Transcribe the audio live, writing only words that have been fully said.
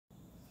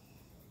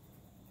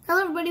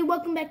Hello everybody,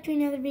 welcome back to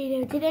another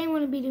video. Today I'm going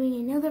to be doing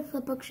another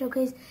Flipbook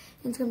showcase,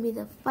 and it's going to be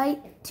the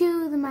fight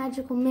to the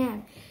magical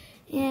man.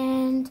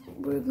 And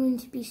we're going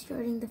to be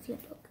starting the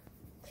Flipbook.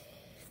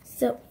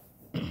 So,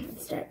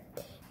 let's start.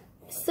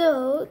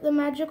 So, the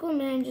magical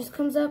man just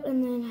comes up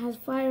and then has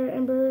fire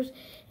embers,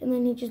 and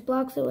then he just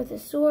blocks it with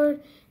his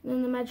sword. And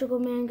then the magical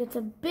man gets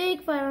a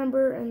big fire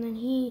ember, and then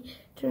he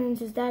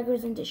turns his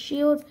daggers into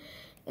shields,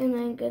 and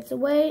then gets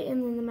away,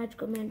 and then the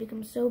magical man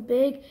becomes so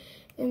big,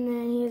 and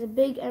then he has a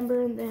big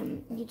ember, and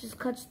then he just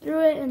cuts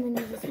through it, and then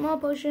he has a small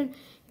potion,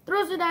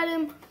 throws it at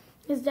him,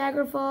 his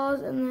dagger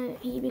falls, and then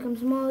he becomes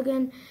small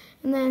again,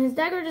 and then his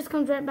dagger just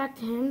comes right back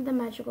to him, the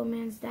magical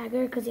man's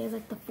dagger, because he has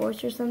like the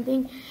force or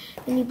something,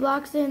 and he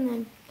blocks it, and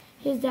then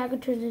his dagger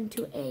turns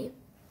into a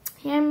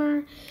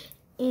hammer,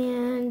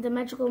 and the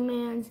magical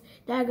man's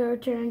dagger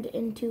turned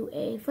into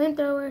a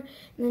flamethrower,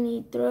 and then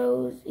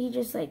he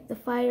just like the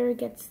fire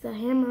gets the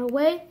hammer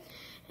away,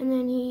 and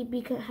then he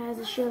has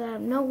a shield out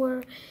of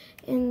nowhere,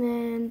 and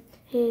then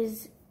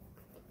his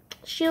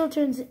shield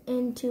turns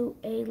into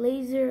a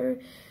laser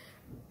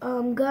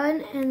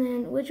gun, and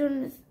then which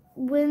one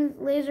wins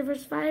laser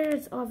versus fire?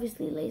 It's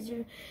obviously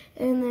laser,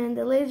 and then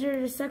the laser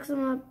just sucks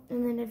him up,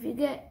 and then if you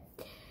get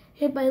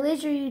hit by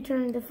laser, you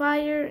turn into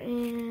fire,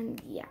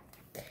 and yeah.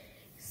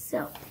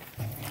 So,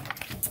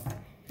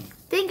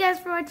 thank you guys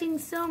for watching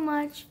so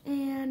much,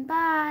 and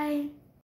bye!